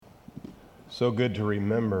So good to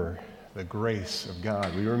remember the grace of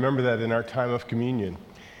God. We remember that in our time of communion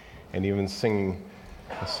and even singing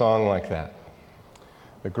a song like that.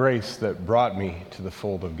 The grace that brought me to the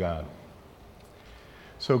fold of God.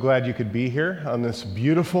 So glad you could be here on this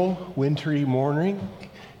beautiful wintry morning.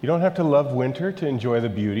 You don't have to love winter to enjoy the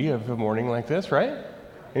beauty of a morning like this, right?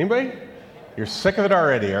 Anybody? You're sick of it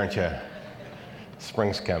already, aren't you?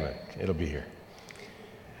 Spring's coming. It'll be here.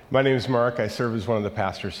 My name is Mark. I serve as one of the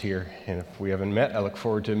pastors here, and if we haven't met, I look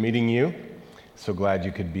forward to meeting you. So glad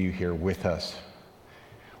you could be here with us.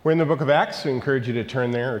 We're in the book of Acts, so I encourage you to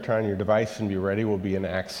turn there or turn on your device and be ready. We'll be in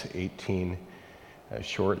Acts 18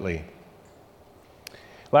 shortly.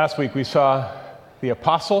 Last week we saw the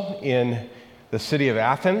apostle in the city of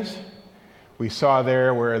Athens. We saw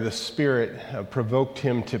there where the Spirit provoked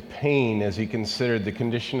him to pain as he considered the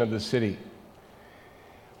condition of the city.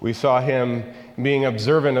 We saw him being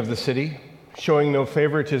observant of the city, showing no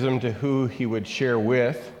favoritism to who he would share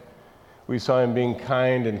with. We saw him being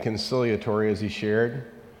kind and conciliatory as he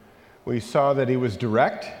shared. We saw that he was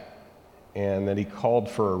direct and that he called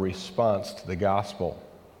for a response to the gospel.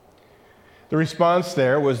 The response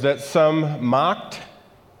there was that some mocked,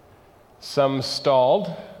 some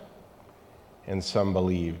stalled, and some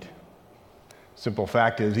believed. Simple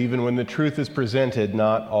fact is, even when the truth is presented,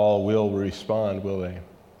 not all will respond, will they?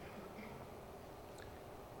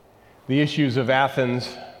 The issues of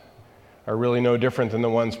Athens are really no different than the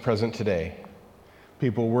ones present today.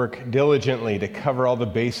 People work diligently to cover all the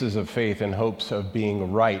bases of faith in hopes of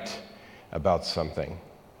being right about something.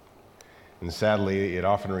 And sadly, it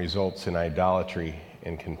often results in idolatry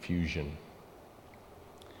and confusion.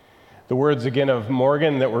 The words again of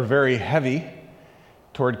Morgan that were very heavy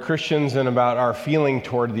toward Christians and about our feeling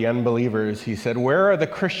toward the unbelievers. He said, "Where are the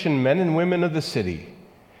Christian men and women of the city?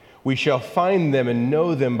 We shall find them and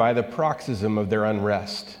know them by the paroxysm of their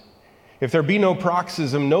unrest. If there be no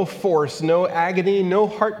paroxysm, no force, no agony, no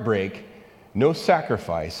heartbreak, no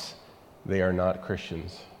sacrifice, they are not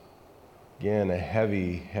Christians." Again, a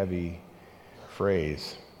heavy, heavy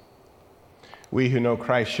phrase. We who know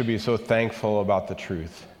Christ should be so thankful about the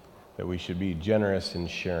truth that we should be generous in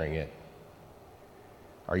sharing it.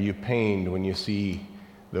 Are you pained when you see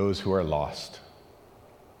those who are lost?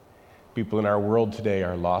 People in our world today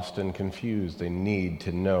are lost and confused. They need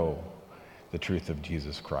to know the truth of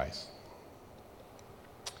Jesus Christ.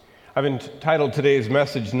 I've entitled today's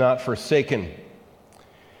message, Not Forsaken.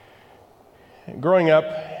 Growing up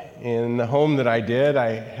in the home that I did, I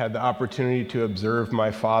had the opportunity to observe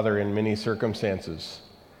my father in many circumstances.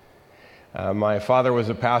 My father was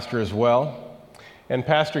a pastor as well, and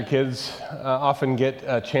pastor kids often get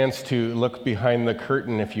a chance to look behind the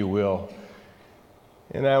curtain, if you will.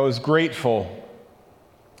 And I was grateful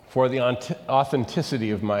for the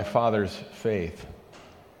authenticity of my father's faith,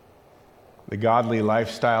 the godly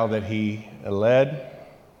lifestyle that he led.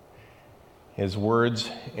 His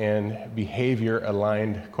words and behavior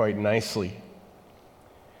aligned quite nicely.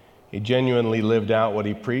 He genuinely lived out what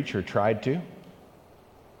he preached or tried to.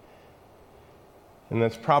 And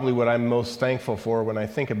that's probably what I'm most thankful for when I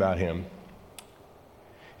think about him.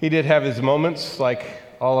 He did have his moments, like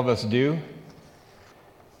all of us do.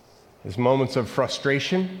 His moments of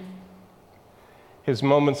frustration, his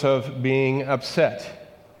moments of being upset.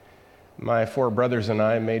 My 4 brothers and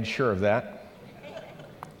I made sure of that.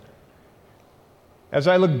 As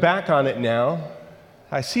I look back on it now,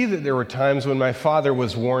 I see that there were times when my father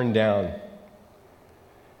was worn down.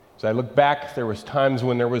 As I look back, there was times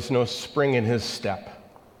when there was no spring in his step.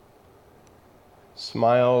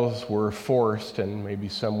 Smiles were forced and maybe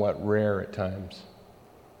somewhat rare at times.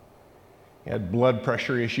 He had blood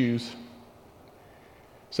pressure issues.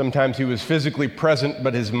 Sometimes he was physically present,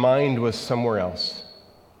 but his mind was somewhere else.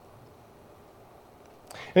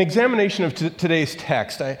 An examination of today's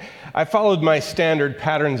text, I followed my standard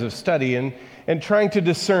patterns of study and trying to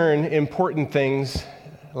discern important things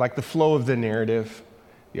like the flow of the narrative,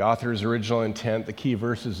 the author's original intent, the key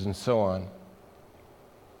verses, and so on.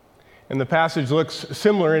 And the passage looks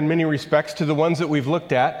similar in many respects to the ones that we've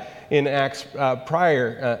looked at in Acts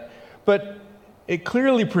prior. But it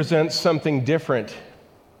clearly presents something different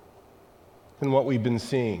than what we've been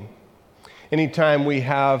seeing. Anytime we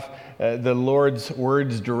have the Lord's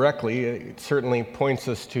words directly, it certainly points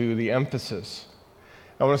us to the emphasis.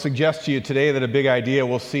 I want to suggest to you today that a big idea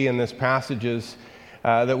we'll see in this passage is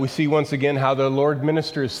that we see once again how the Lord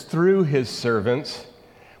ministers through his servants,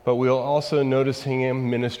 but we'll also notice him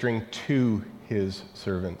ministering to his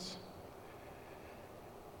servants.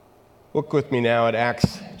 Look with me now at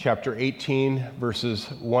Acts chapter 18,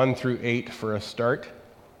 verses 1 through 8 for a start.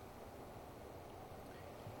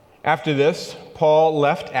 After this, Paul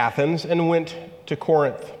left Athens and went to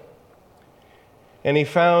Corinth. And he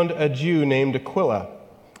found a Jew named Aquila,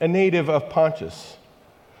 a native of Pontus,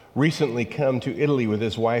 recently come to Italy with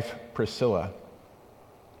his wife Priscilla,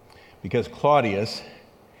 because Claudius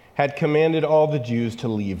had commanded all the Jews to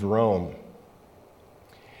leave Rome.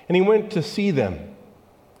 And he went to see them,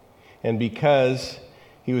 and because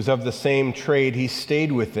he was of the same trade, he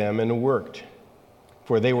stayed with them and worked,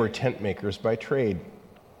 for they were tent makers by trade.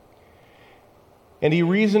 And he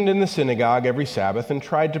reasoned in the synagogue every Sabbath and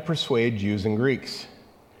tried to persuade Jews and Greeks.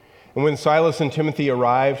 And when Silas and Timothy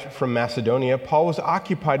arrived from Macedonia, Paul was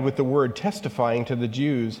occupied with the word, testifying to the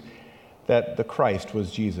Jews that the Christ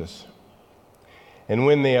was Jesus. And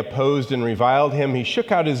when they opposed and reviled him, he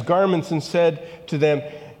shook out his garments and said to them,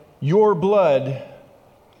 "Your blood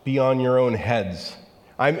be on your own heads.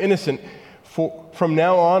 I'm innocent. From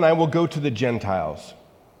now on, I will go to the Gentiles."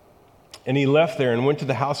 And he left there and went to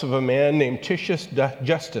the house of a man named Titius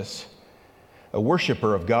Justus, a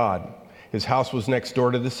worshiper of God. His house was next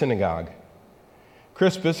door to the synagogue.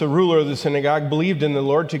 Crispus, a ruler of the synagogue, believed in the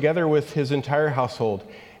Lord together with his entire household.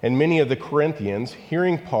 And many of the Corinthians,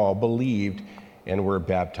 hearing Paul, believed and were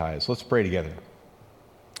baptized. Let's pray together.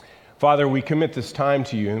 Father, we commit this time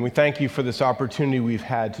to you, and we thank you for this opportunity we've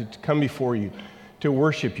had to come before you, to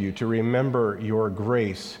worship you, to remember your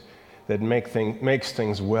grace that makes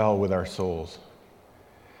things well with our souls.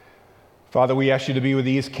 Father, we ask you to be with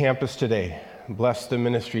the East Campus today. Bless the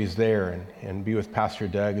ministries there and be with Pastor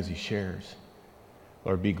Doug as he shares.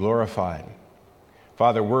 Lord, be glorified.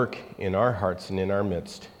 Father, work in our hearts and in our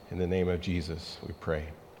midst. In the name of Jesus, we pray.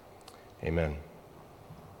 Amen.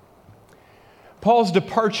 Paul's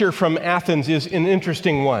departure from Athens is an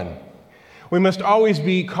interesting one. We must always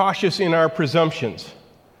be cautious in our presumptions.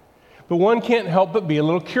 But one can't help but be a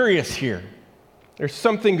little curious here. There's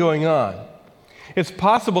something going on. It's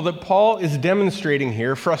possible that Paul is demonstrating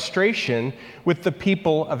here frustration with the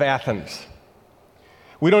people of Athens.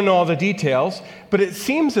 We don't know all the details, but it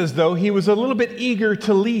seems as though he was a little bit eager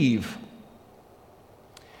to leave.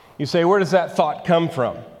 You say, where does that thought come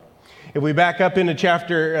from? If we back up into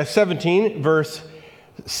chapter 17, verse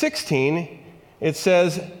 16, it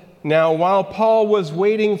says, "Now while Paul was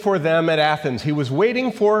waiting for them at Athens," he was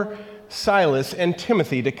waiting for Silas and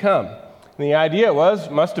Timothy to come. And the idea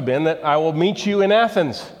must have been that I will meet you in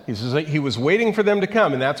Athens. He says he was waiting for them to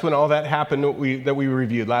come, and that's when all that happened that we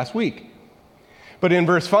reviewed last week. But in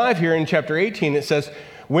verse 5 here in chapter 18, it says,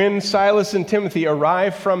 "When Silas and Timothy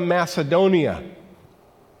arrived from Macedonia."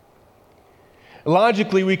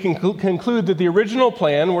 Logically, we can conclude that the original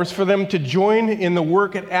plan was for them to join in the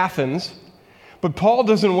work at Athens, but Paul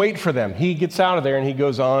doesn't wait for them. He gets out of there and he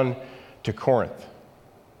goes on to Corinth.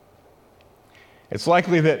 It's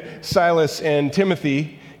likely that Silas and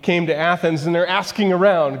Timothy came to Athens and they're asking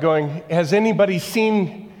around, going, has anybody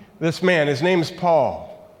seen this man? His name's Paul.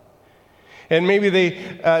 And maybe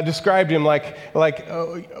they described him like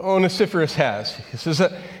Onesiphorus has. He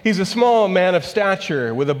says he's a small man of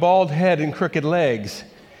stature with a bald head and crooked legs,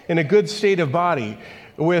 in a good state of body,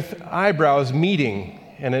 with eyebrows meeting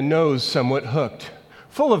and a nose somewhat hooked,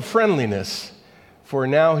 full of friendliness, for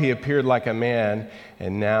now he appeared like a man,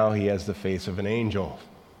 and now he has the face of an angel.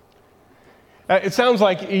 It sounds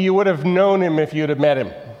like you would have known him if you'd have met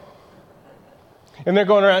him. And they're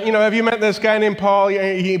going around, have you met this guy named Paul?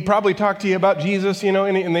 He probably talked to you about Jesus,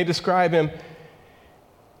 and they describe him.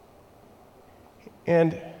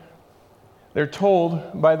 And they're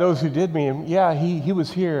told by those who did meet him, yeah, he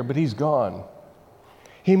was here, but he's gone.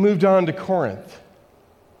 He moved on to Corinth.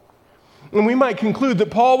 And we might conclude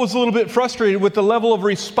that Paul was a little bit frustrated with the level of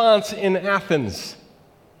response in Athens.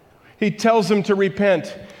 He tells them to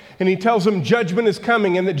repent, and he tells them judgment is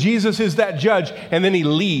coming and that Jesus is that judge, and then he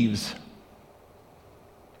leaves.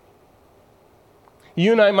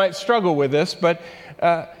 You and I might struggle with this, but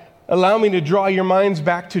allow me to draw your minds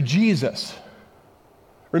back to Jesus.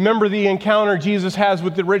 Remember the encounter Jesus has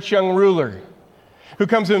with the rich young ruler who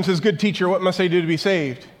comes to him and says, "Good teacher, what must I do to be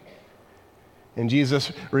saved?" And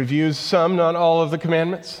Jesus reviews some, not all of the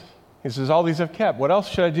commandments. He says, all these I've kept. What else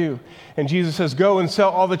should I do? And Jesus says, go and sell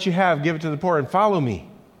all that you have, give it to the poor, and follow me.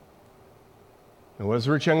 And what does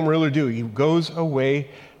the rich young ruler do? He goes away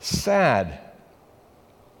sad.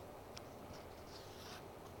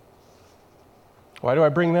 Why do I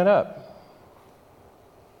bring that up?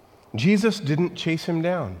 Jesus didn't chase him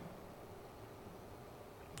down.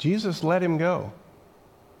 Jesus let him go.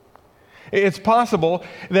 It's possible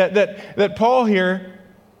that Paul here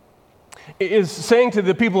is saying to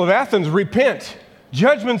the people of Athens, repent,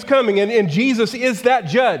 judgment's coming, and Jesus is that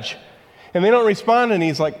judge. And they don't respond, and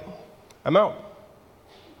he's like, I'm out.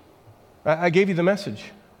 I gave you the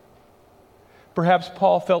message. Perhaps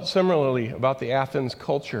Paul felt similarly about the Athens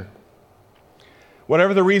culture.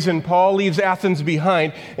 Whatever the reason, Paul leaves Athens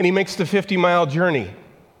behind and he makes the 50-mile journey.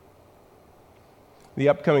 The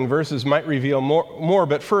upcoming verses might reveal more,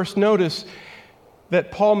 but first notice that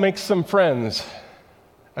Paul makes some friends,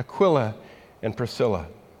 Aquila and Priscilla.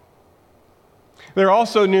 They're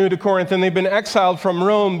also new to Corinth, and they've been exiled from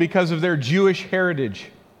Rome because of their Jewish heritage.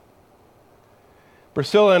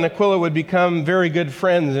 Priscilla and Aquila would become very good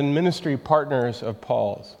friends and ministry partners of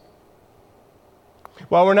Paul's.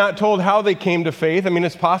 While we're not told how they came to faith,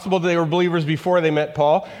 it's possible they were believers before they met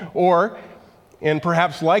Paul, and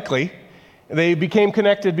perhaps likely, they became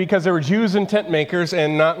connected because they were Jews and tent makers,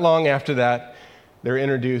 and not long after that, they're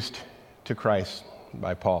introduced to Christ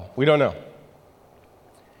by Paul. We don't know.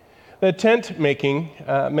 The tent making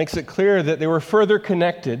makes it clear that they were further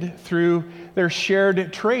connected through their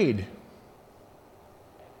shared trade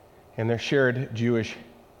and their shared Jewish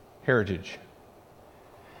heritage.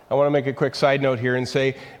 I want to make a quick side note here and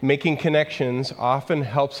say making connections often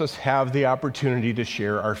helps us have the opportunity to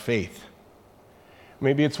share our faith.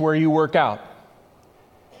 Maybe it's where you work out,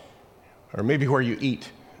 or maybe where you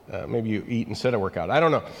eat. Maybe you eat instead of work out. I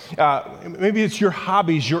don't know. Maybe it's your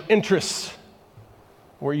hobbies, your interests,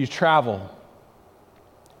 where you travel,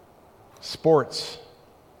 sports,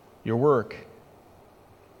 your work.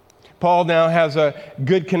 Paul now has a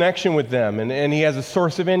good connection with them, and he has a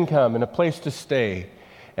source of income and a place to stay,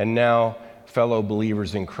 and now fellow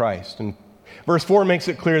believers in Christ. And verse 4 makes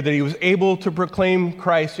it clear that he was able to proclaim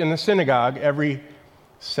Christ in the synagogue every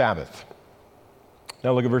Sabbath.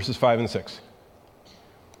 Now look at verses 5 and 6.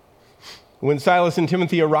 When Silas and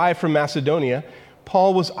Timothy arrived from Macedonia,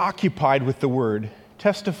 Paul was occupied with the word,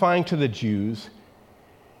 testifying to the Jews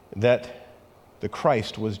that the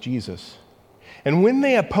Christ was Jesus. And when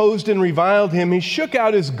they opposed and reviled him, he shook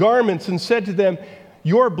out his garments and said to them,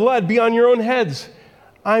 "Your blood be on your own heads.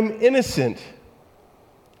 I'm innocent.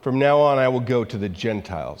 From now on, I will go to the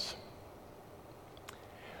Gentiles."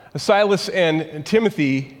 Silas and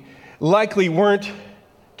Timothy likely weren't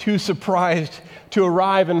too surprised to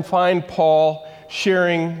arrive and find Paul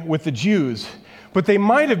sharing with the Jews, but they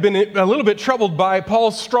might have been a little bit troubled by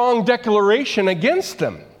Paul's strong declaration against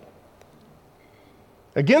them,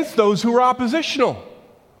 against those who were oppositional.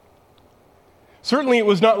 Certainly it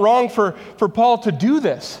was not wrong for Paul to do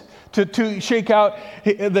this, to shake out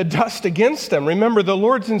the dust against them. Remember the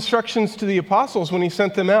Lord's instructions to the apostles when he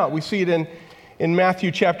sent them out. We see it in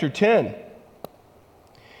Matthew chapter 10.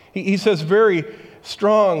 He says very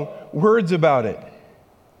strong words about it.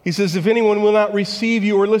 He says, "If anyone will not receive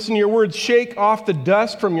you or listen to your words, shake off the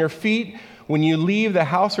dust from your feet when you leave the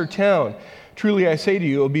house or town. Truly I say to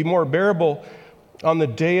you, it will be more bearable on the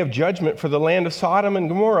day of judgment for the land of Sodom and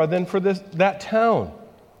Gomorrah than for that town."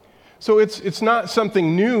 So it's not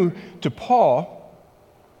something new to Paul,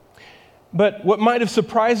 but what might have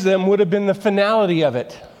surprised them would have been the finality of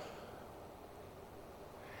it.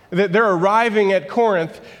 That they're arriving at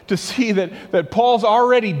Corinth to see that Paul's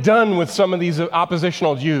already done with some of these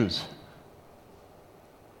oppositional Jews.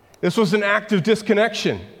 This was an act of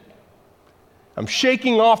disconnection. I'm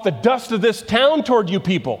shaking off the dust of this town toward you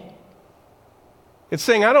people. It's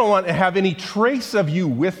saying, I don't want to have any trace of you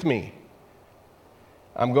with me.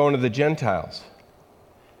 I'm going to the Gentiles.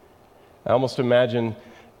 I almost imagine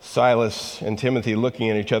Silas and Timothy looking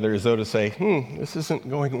at each other as though to say, this isn't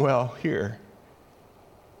going well here.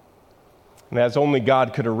 And as only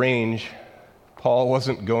God could arrange, Paul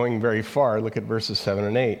wasn't going very far. Look at verses 7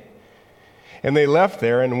 and 8. And they left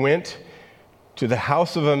there and went to the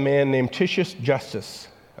house of a man named Titius Justus,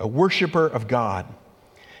 a worshiper of God.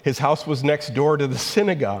 His house was next door to the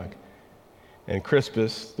synagogue. And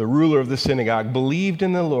Crispus, the ruler of the synagogue, believed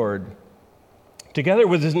in the Lord, together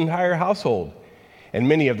with his entire household. And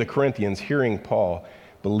many of the Corinthians, hearing Paul,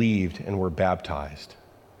 believed and were baptized.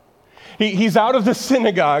 He's out of the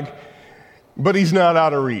synagogue, but he's not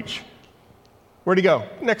out of reach. Where'd he go?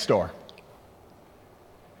 Next door.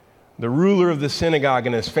 The ruler of the synagogue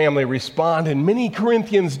and his family respond, and many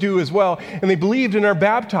Corinthians do as well, and they believed and are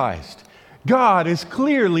baptized. God is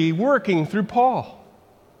clearly working through Paul.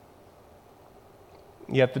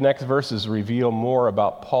 Yet the next verses reveal more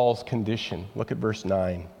about Paul's condition. Look at verse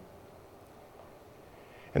 9.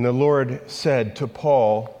 And the Lord said to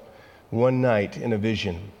Paul one night in a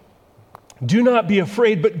vision, "Do not be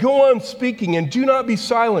afraid, but go on speaking, and do not be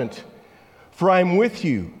silent, for I am with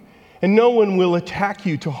you, and no one will attack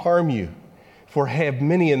you to harm you, for I have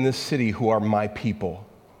many in this city who are my people."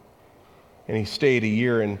 And he stayed 1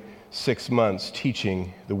 year and 6 months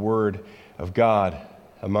teaching the word of God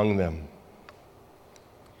among them.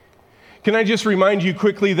 Can I just remind you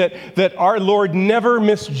quickly that our Lord never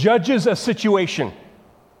misjudges a situation?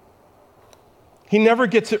 He never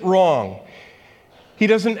gets it wrong. He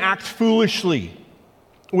doesn't act foolishly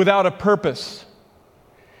without a purpose.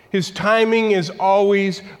 His timing is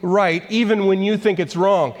always right, even when you think it's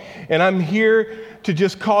wrong. And I'm here to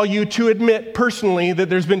just call you to admit personally that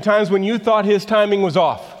there's been times when you thought his timing was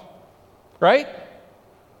off. Right?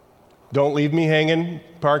 Don't leave me hanging,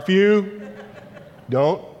 Parkview.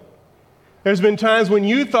 Don't. There's been times when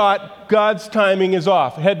you thought God's timing is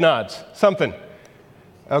off. Head nods. Something.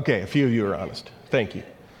 Okay, a few of you are honest. Thank you.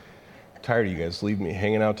 I'm tired of you guys leaving me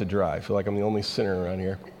hanging out to dry. I feel like I'm the only sinner around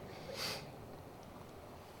here.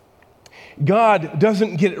 God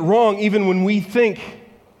doesn't get it wrong even when we think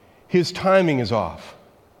his timing is off.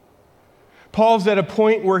 Paul's at a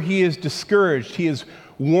point where he is discouraged. He is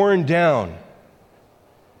worn down.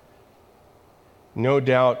 No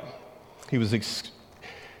doubt he was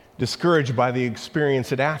discouraged by the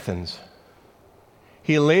experience at Athens.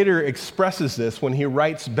 He later expresses this when he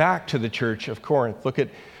writes back to the church of Corinth. Look at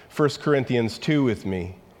 1 Corinthians 2 with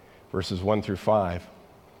me, verses 1 through 5.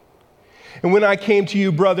 And when I came to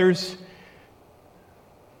you, brothers,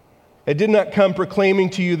 I did not come proclaiming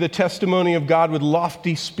to you the testimony of God with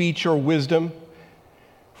lofty speech or wisdom,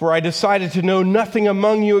 for I decided to know nothing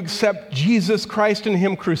among you except Jesus Christ and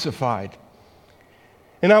him crucified.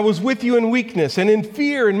 And I was with you in weakness and in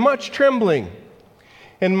fear and much trembling.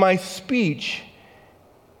 And my speech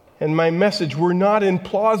and my message were not in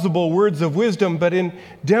plausible words of wisdom, but in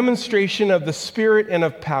demonstration of the Spirit and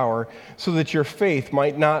of power, so that your faith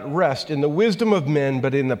might not rest in the wisdom of men,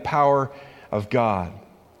 but in the power of God.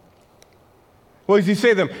 What does he say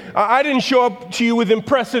to them? I didn't show up to you with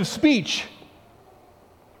impressive speech.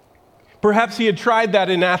 Perhaps he had tried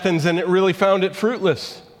that in Athens and it really found it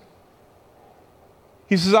fruitless.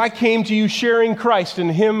 He says, I came to you sharing Christ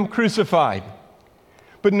and him crucified.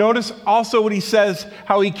 But notice also what he says,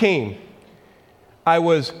 how he came. I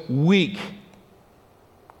was weak,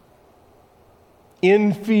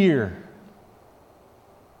 in fear,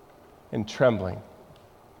 and trembling.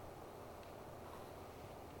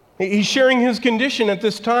 He's sharing his condition at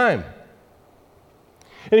this time.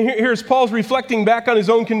 And here's Paul's reflecting back on his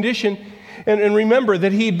own condition. And remember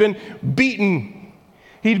that he'd been beaten.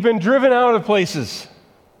 He'd been driven out of places.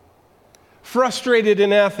 Frustrated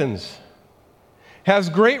in Athens. Has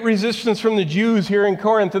great resistance from the Jews here in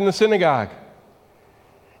Corinth in the synagogue.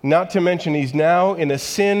 Not to mention he's now in a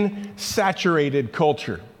sin-saturated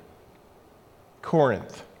culture.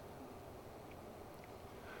 Corinth.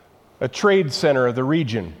 A trade center of the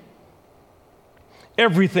region.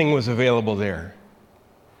 Everything was available there.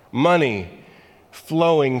 Money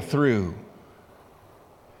flowing through.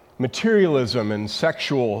 Materialism and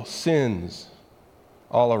sexual sins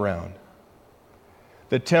all around.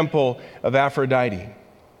 The temple of Aphrodite,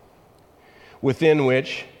 within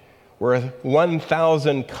which were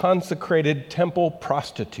 1,000 consecrated temple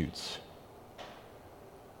prostitutes.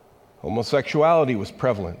 Homosexuality was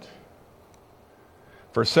prevalent.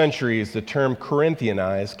 For centuries, the term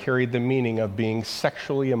Corinthianized carried the meaning of being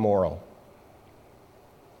sexually immoral.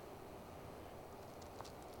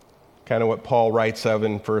 Kind of what Paul writes of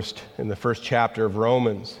in the first chapter of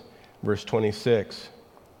Romans, verse 26,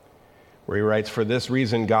 where he writes, for this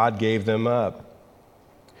reason God gave them up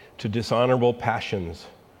to dishonorable passions.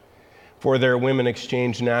 For their women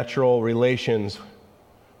exchanged natural relations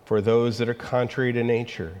for those that are contrary to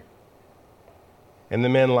nature. And the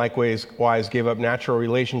men likewise gave up natural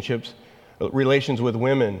relations with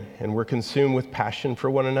women and were consumed with passion for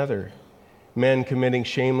one another, men committing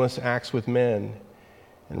shameless acts with men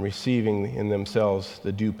and receiving in themselves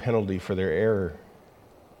the due penalty for their error.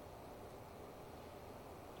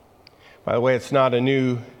 By the way, it's not a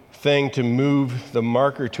new thing to move the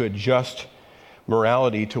marker to adjust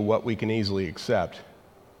morality to what we can easily accept.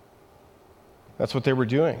 That's what they were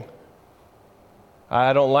doing.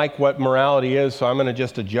 I don't like what morality is, so I'm going to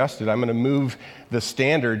just adjust it. I'm going to move the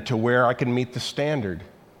standard to where I can meet the standard.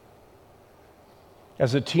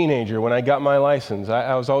 As a teenager, when I got my license,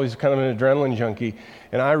 I was always kind of an adrenaline junkie,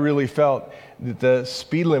 and I really felt that the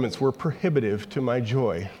speed limits were prohibitive to my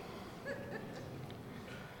joy.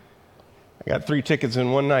 I got 3 tickets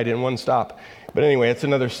in one night in one stop. But anyway, it's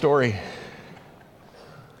another story.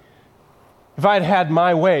 If I'd had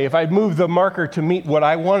my way, if I'd moved the marker to meet what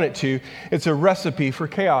I want it to, it's a recipe for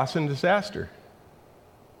chaos and disaster.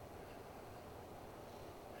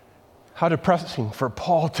 How depressing for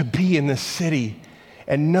Paul to be in this city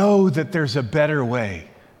and know that there's a better way,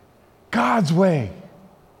 God's way.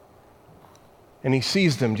 And he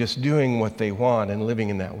sees them just doing what they want and living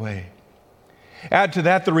in that way. Add to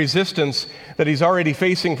that the resistance that he's already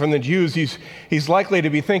facing from the Jews. He's likely to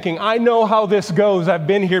be thinking, I know how this goes. I've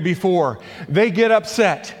been here before. They get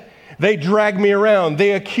upset. They drag me around.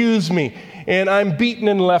 They accuse me. And I'm beaten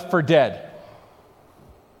and left for dead.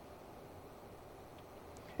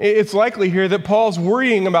 It's likely here that Paul's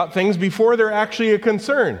worrying about things before they're actually a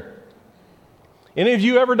concern. Any of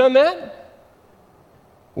you ever done that?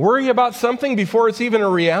 Worry about something before it's even a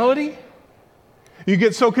reality? You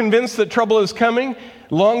get so convinced that trouble is coming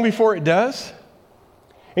long before it does?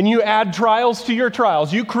 And you add trials to your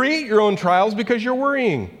trials. You create your own trials because you're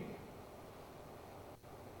worrying.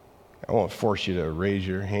 I won't force you to raise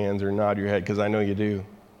your hands or nod your head because I know you do.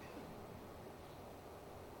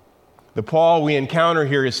 The Paul we encounter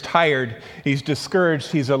here is tired, he's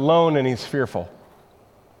discouraged, he's alone, and he's fearful.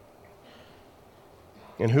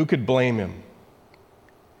 And who could blame him?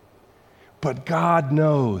 But God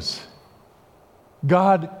knows.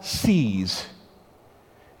 God sees.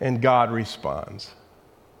 And God responds.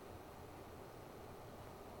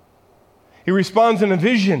 He responds in a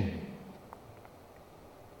vision. He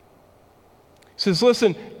says,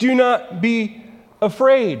 listen, do not be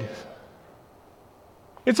afraid.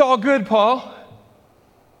 It's all good, Paul.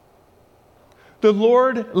 The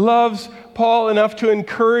Lord loves Paul enough to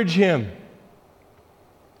encourage him.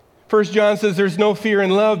 1 John says there's no fear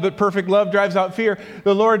in love, but perfect love drives out fear.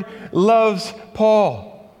 The Lord loves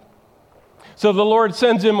Paul. So the Lord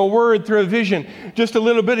sends him a word through a vision. Just a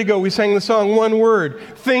little bit ago, we sang the song, One Word.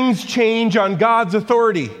 Things change on God's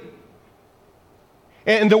authority.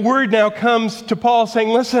 And the word now comes to Paul saying,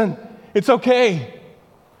 listen, it's okay.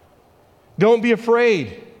 Don't be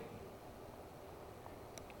afraid.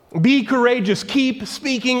 Be courageous. Keep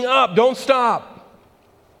speaking up. Don't stop.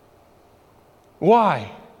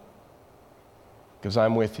 Why? Because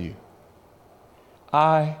I'm with you.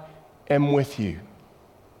 I am with you.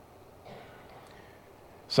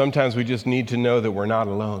 Sometimes we just need to know that we're not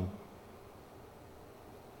alone.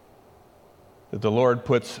 That the Lord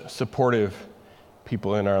puts supportive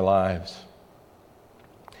people in our lives.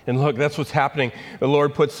 And look, that's what's happening. The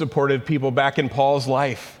Lord puts supportive people back in Paul's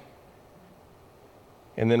life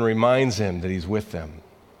and then reminds him that he's with them.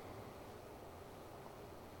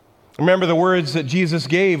 Remember the words that Jesus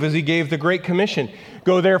gave as he gave the Great Commission.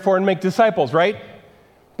 Go therefore and make disciples, right?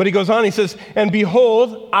 But he goes on, he says, and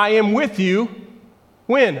behold, I am with you.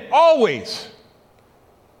 When? Always.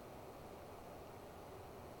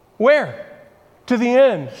 Where? To the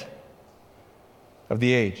end of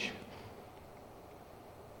the age.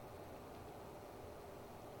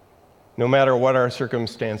 No matter what our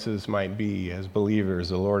circumstances might be, as believers,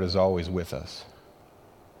 the Lord is always with us.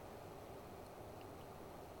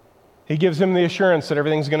 He gives him the assurance that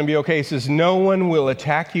everything's going to be okay. He says, no one will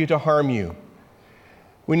attack you to harm you.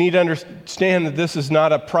 We need to understand that this is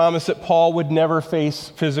not a promise that Paul would never face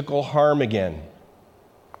physical harm again.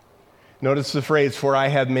 Notice the phrase, for I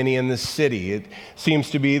have many in this city. It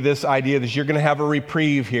seems to be this idea that you're going to have a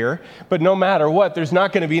reprieve here. But no matter what, there's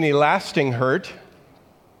not going to be any lasting hurt.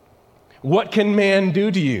 What can man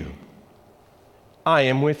do to you? I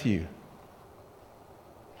am with you.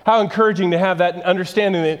 How encouraging to have that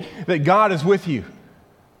understanding that God is with you.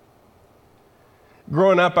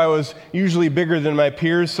 Growing up, I was usually bigger than my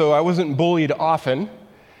peers, so I wasn't bullied often.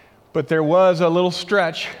 But there was a little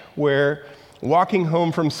stretch where, walking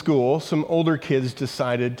home from school, some older kids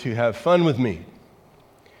decided to have fun with me.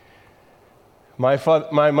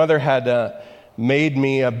 My mother had made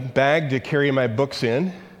me a bag to carry my books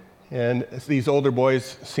in, and these older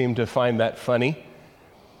boys seemed to find that funny.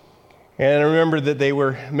 And I remember that they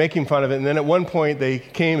were making fun of it, and then at one point they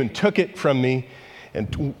came and took it from me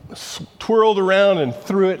and twirled around and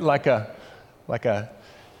threw it like a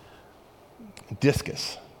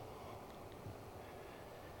discus.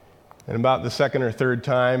 And about the second or third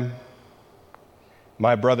time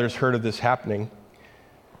my brothers heard of this happening,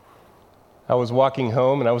 I was walking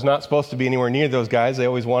home, and I was not supposed to be anywhere near those guys. They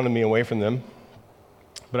always wanted me away from them.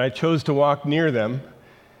 But I chose to walk near them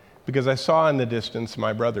because I saw in the distance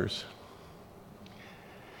my brothers.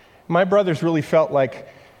 My brothers really felt like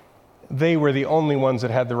they were the only ones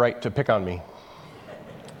that had the right to pick on me.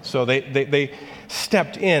 So they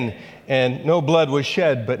stepped in, and no blood was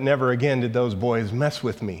shed, but never again did those boys mess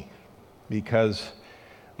with me because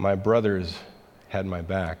my brothers had my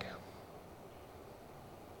back.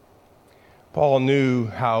 Paul knew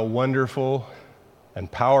how wonderful and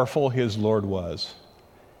powerful his Lord was.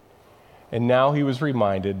 And now he was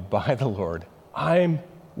reminded by the Lord, I'm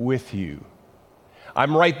with you.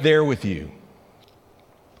 I'm right there with you.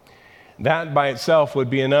 That by itself would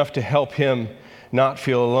be enough to help him not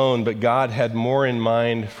feel alone, but God had more in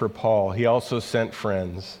mind for Paul. He also sent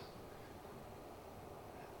friends.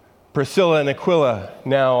 Priscilla and Aquila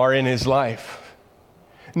now are in his life.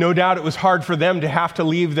 No doubt it was hard for them to have to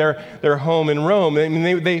leave their home in Rome. I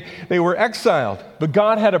mean, they were exiled, but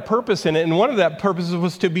God had a purpose in it, and one of that purposes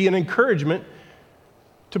was to be an encouragement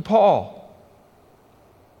to Paul.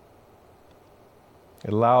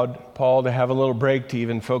 It allowed Paul to have a little break to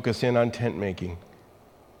even focus in on tent making.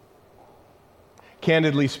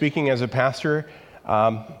 Candidly speaking, as a pastor,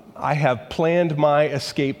 I have planned my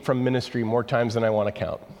escape from ministry more times than I want to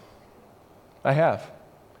count. I have.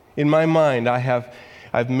 In my mind,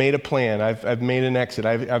 I've made a plan. I've made an exit.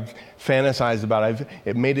 I've fantasized about it.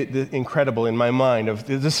 It made it incredible in my mind of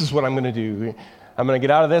this is what I'm going to do. I'm going to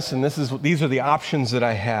get out of this, and these are the options that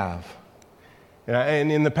I have.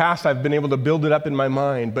 And in the past, I've been able to build it up in my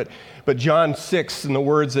mind. But John 6, in the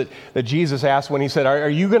words that Jesus asked when he said, are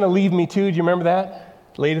you going to leave me too? Do you remember that?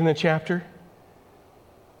 Late in the chapter?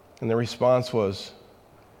 And the response was,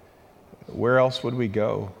 where else would we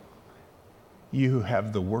go? You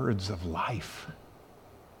have the words of life.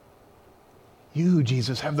 You,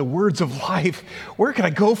 Jesus, have the words of life. Where can I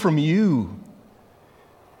go from you?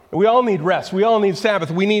 We all need rest. We all need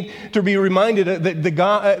Sabbath. We need to be reminded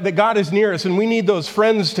that God is near us, and we need those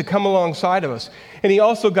friends to come alongside of us. And he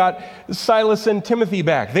also got Silas and Timothy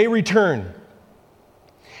back. They return.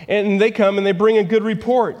 And they come and they bring a good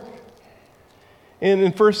report. And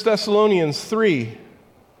in 1 Thessalonians 3,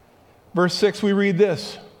 verse 6, we read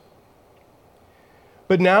this.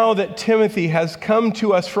 But now that Timothy has come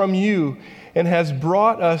to us from you and has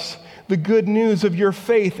brought us the good news of your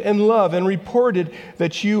faith and love and reported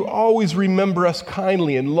that you always remember us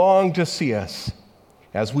kindly and long to see us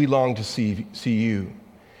as we long to see you.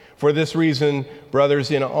 For this reason,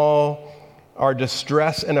 brothers, in all our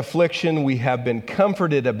distress and affliction, we have been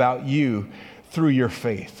comforted about you through your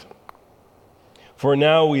faith. For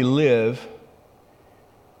now we live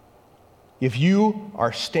if you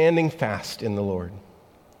are standing fast in the Lord.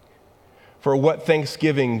 For what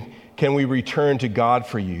thanksgiving can we return to God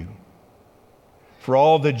for you? For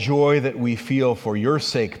all the joy that we feel for your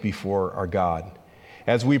sake before our God,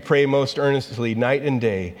 as we pray most earnestly night and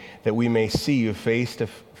day that we may see you face to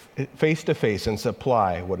face and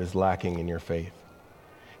supply what is lacking in your faith.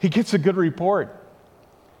 He gets a good report.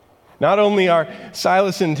 Not only are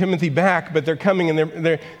Silas and Timothy back, but they're coming and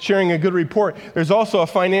they're sharing a good report. There's also a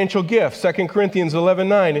financial gift, 2 Corinthians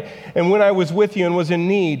 11:9. And when I was with you and was in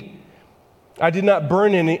need, I did not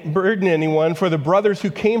burden anyone, for the brothers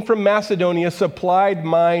who came from Macedonia supplied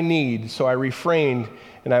my need. So I refrained,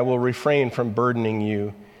 and I will refrain from burdening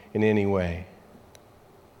you in any way.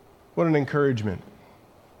 What an encouragement.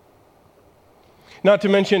 Not to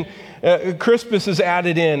mention, Crispus is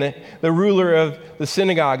added in, the ruler of the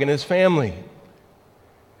synagogue and his family.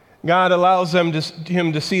 God allows him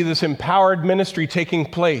to see this empowered ministry taking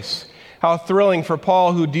place. How thrilling for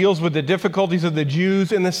Paul, who deals with the difficulties of the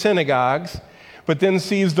Jews in the synagogues, but then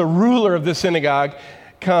sees the ruler of the synagogue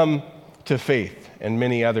come to faith, and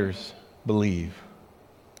many others believe.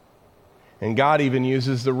 And God even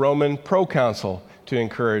uses the Roman proconsul to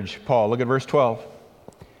encourage Paul. Look at verse 12.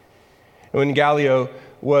 When Gallio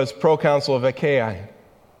was proconsul of Achaia,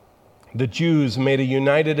 the Jews made a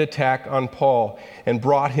united attack on Paul and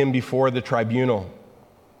brought him before the tribunal,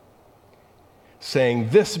 saying,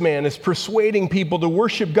 "This man is persuading people to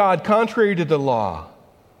worship God contrary to the law."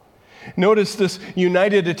 Notice this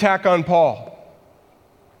united attack on Paul.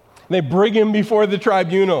 They bring him before the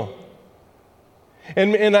tribunal.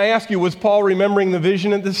 And I ask you, was Paul remembering the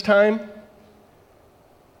vision at this time?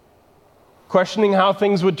 Questioning how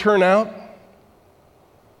things would turn out?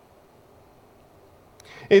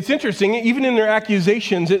 It's interesting, even in their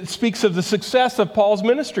accusations, it speaks of the success of Paul's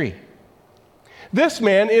ministry. This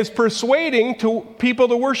man is persuading people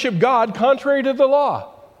to worship God contrary to the law.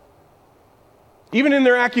 Even in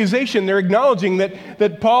their accusation, they're acknowledging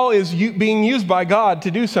that Paul is being used by God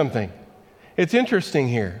to do something. It's interesting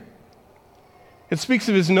here. It speaks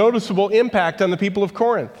of his noticeable impact on the people of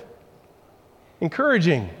Corinth.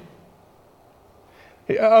 Encouraging.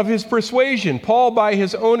 Of his persuasion, Paul, by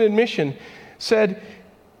his own admission, said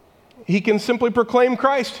he can simply proclaim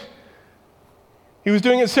Christ. He was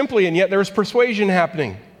doing it simply, and yet there was persuasion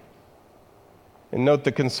happening. And note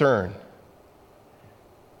the concern.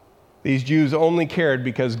 These Jews only cared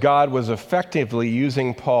because God was effectively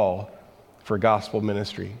using Paul for gospel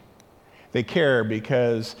ministry. They care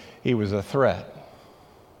because he was a threat.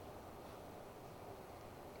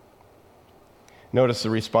 Notice the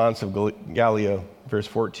response of Gallio, verse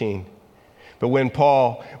 14. But when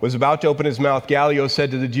Paul was about to open his mouth, Gallio said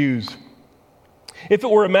to the Jews, "If it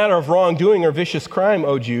were a matter of wrongdoing or vicious crime,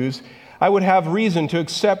 O Jews, I would have reason to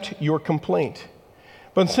accept your complaint.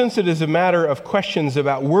 But since it is a matter of questions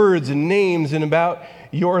about words and names and about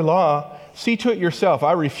your law, see to it yourself.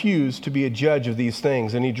 I refuse to be a judge of these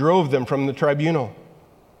things." And he drove them from the tribunal.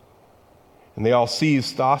 And they all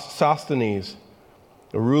seized Sosthenes,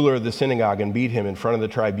 the ruler of the synagogue, and beat him in front of the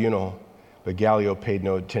tribunal. But Gallio paid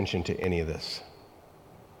no attention to any of this.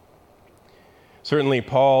 Certainly,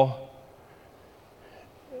 Paul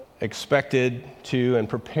expected to and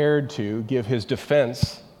prepared to give his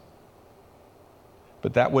defense,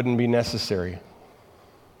 but that wouldn't be necessary.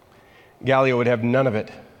 Gallio would have none of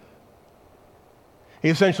it. He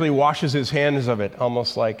essentially washes his hands of it,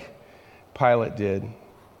 almost like Pilate did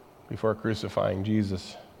before crucifying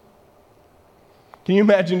Jesus. Can you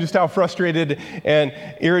imagine just how frustrated and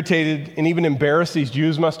irritated and even embarrassed these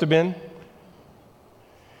Jews must have been?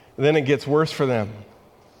 Then it gets worse for them.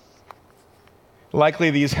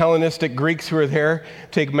 Likely these Hellenistic Greeks who are there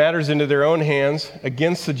take matters into their own hands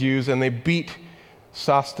against the Jews, and they beat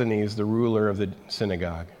Sosthenes, the ruler of the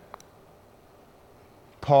synagogue.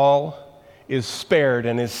 Paul is spared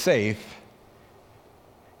and is safe,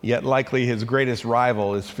 yet likely his greatest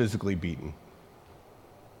rival is physically beaten.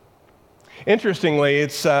 Interestingly,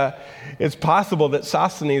 it's possible that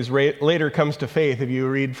Sosthenes later comes to faith. If you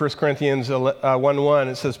read 1 Corinthians 1:1,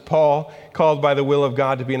 it says, "Paul, called by the will of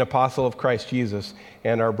God to be an apostle of Christ Jesus,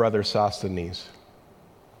 and our brother Sosthenes."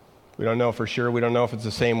 We don't know for sure. We don't know if it's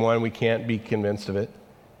the same one. We can't be convinced of it.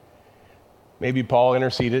 Maybe Paul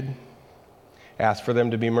interceded, asked for them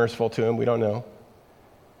to be merciful to him. We don't know.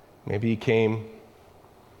 Maybe he came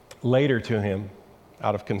later to him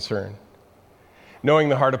out of concern. Knowing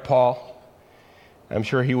the heart of Paul, I'm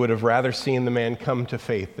sure he would have rather seen the man come to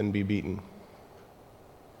faith than be beaten.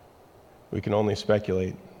 We can only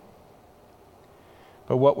speculate.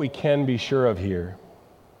 But what we can be sure of here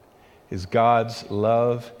is God's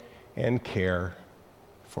love and care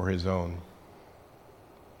for his own.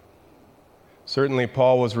 Certainly,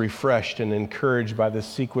 Paul was refreshed and encouraged by the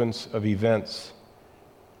sequence of events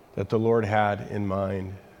that the Lord had in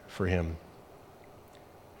mind for him.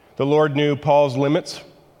 The Lord knew Paul's limits,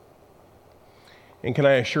 and can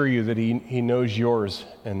I assure you that he knows yours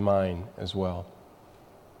and mine as well.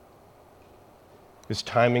 His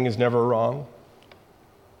timing is never wrong,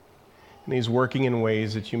 and he's working in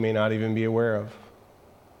ways that you may not even be aware of.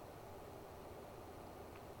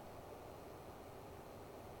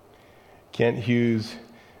 Kent Hughes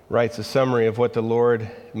writes a summary of what the Lord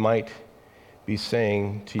might be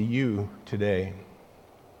saying to you today.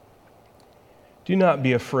 Do not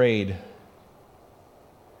be afraid.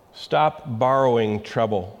 Stop borrowing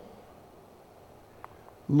trouble.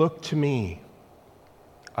 Look to me.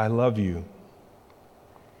 I love you.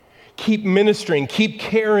 Keep ministering, keep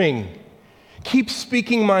caring, keep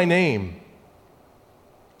speaking my name.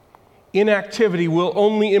 Inactivity will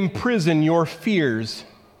only imprison your fears.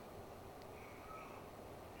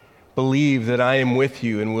 Believe that I am with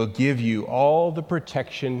you and will give you all the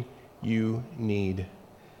protection you need.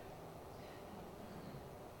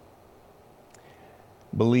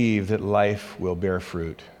 Believe that life will bear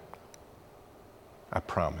fruit. I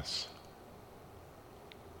promise.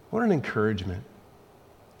 What an encouragement.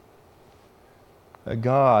 A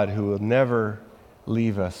God who will never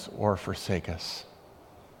leave us or forsake us.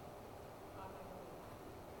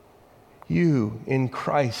 You in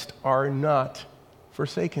Christ are not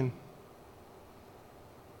forsaken.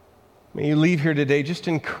 May you leave here today just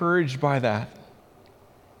encouraged by that.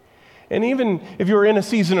 And even if you're in a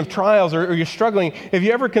season of trials or you're struggling, have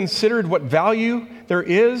you ever considered what value there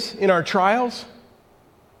is in our trials?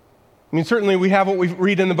 I mean, certainly we have what we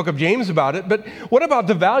read in the book of James about it, but what about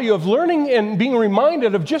the value of learning and being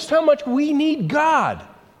reminded of just how much we need God?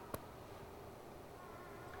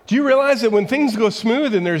 Do you realize that when things go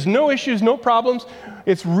smooth and there's no issues, no problems,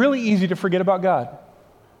 it's really easy to forget about God?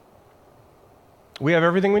 We have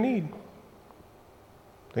everything we need.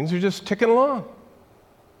 Things are just ticking along.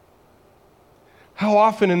 How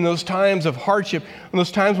often in those times of hardship, in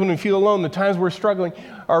those times when we feel alone, the times we're struggling,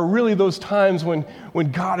 are really those times when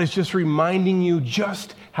God is just reminding you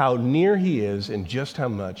just how near He is and just how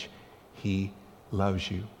much He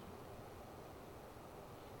loves you.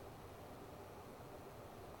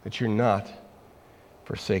 That you're not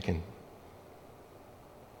forsaken.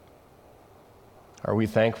 Are we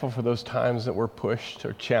thankful for those times that we're pushed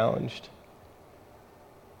or challenged,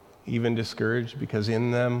 even discouraged? Because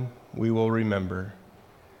in them we will remember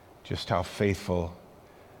just how faithful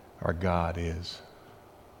our God is.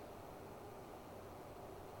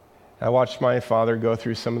 I watched my father go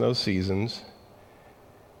through some of those seasons,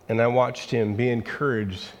 and I watched him be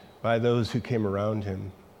encouraged by those who came around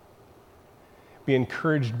him, be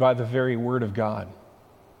encouraged by the very Word of God.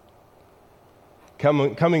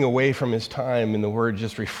 coming away from his time in the Word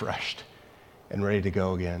just refreshed and ready to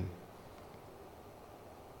go again.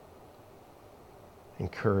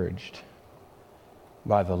 Encouraged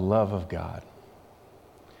by the love of God,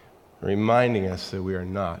 reminding us that we are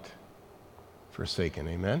not forsaken.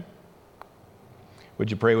 Amen? Would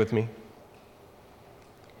you pray with me?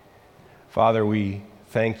 Father, we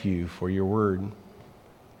thank you for your word.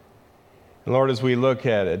 And Lord, as we look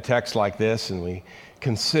at a text like this and we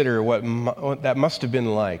consider what that must have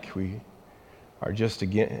been like, we are just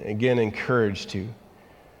again encouraged to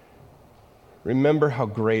remember how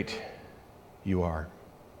great you are,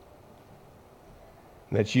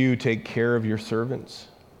 that you take care of your servants,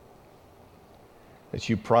 that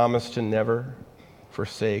you promise to never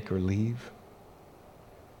forsake or leave.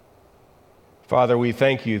 Father, we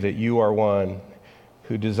thank you that you are one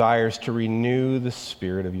who desires to renew the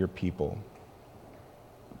spirit of your people.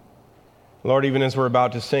 Lord, even as we're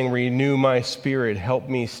about to sing, renew my spirit, help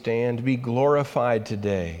me stand, be glorified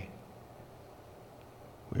today.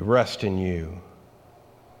 We rest in you.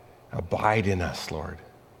 Abide in us, Lord,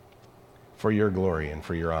 for your glory and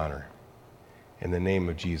for your honor. In the name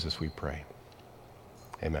of Jesus we pray.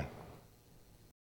 Amen.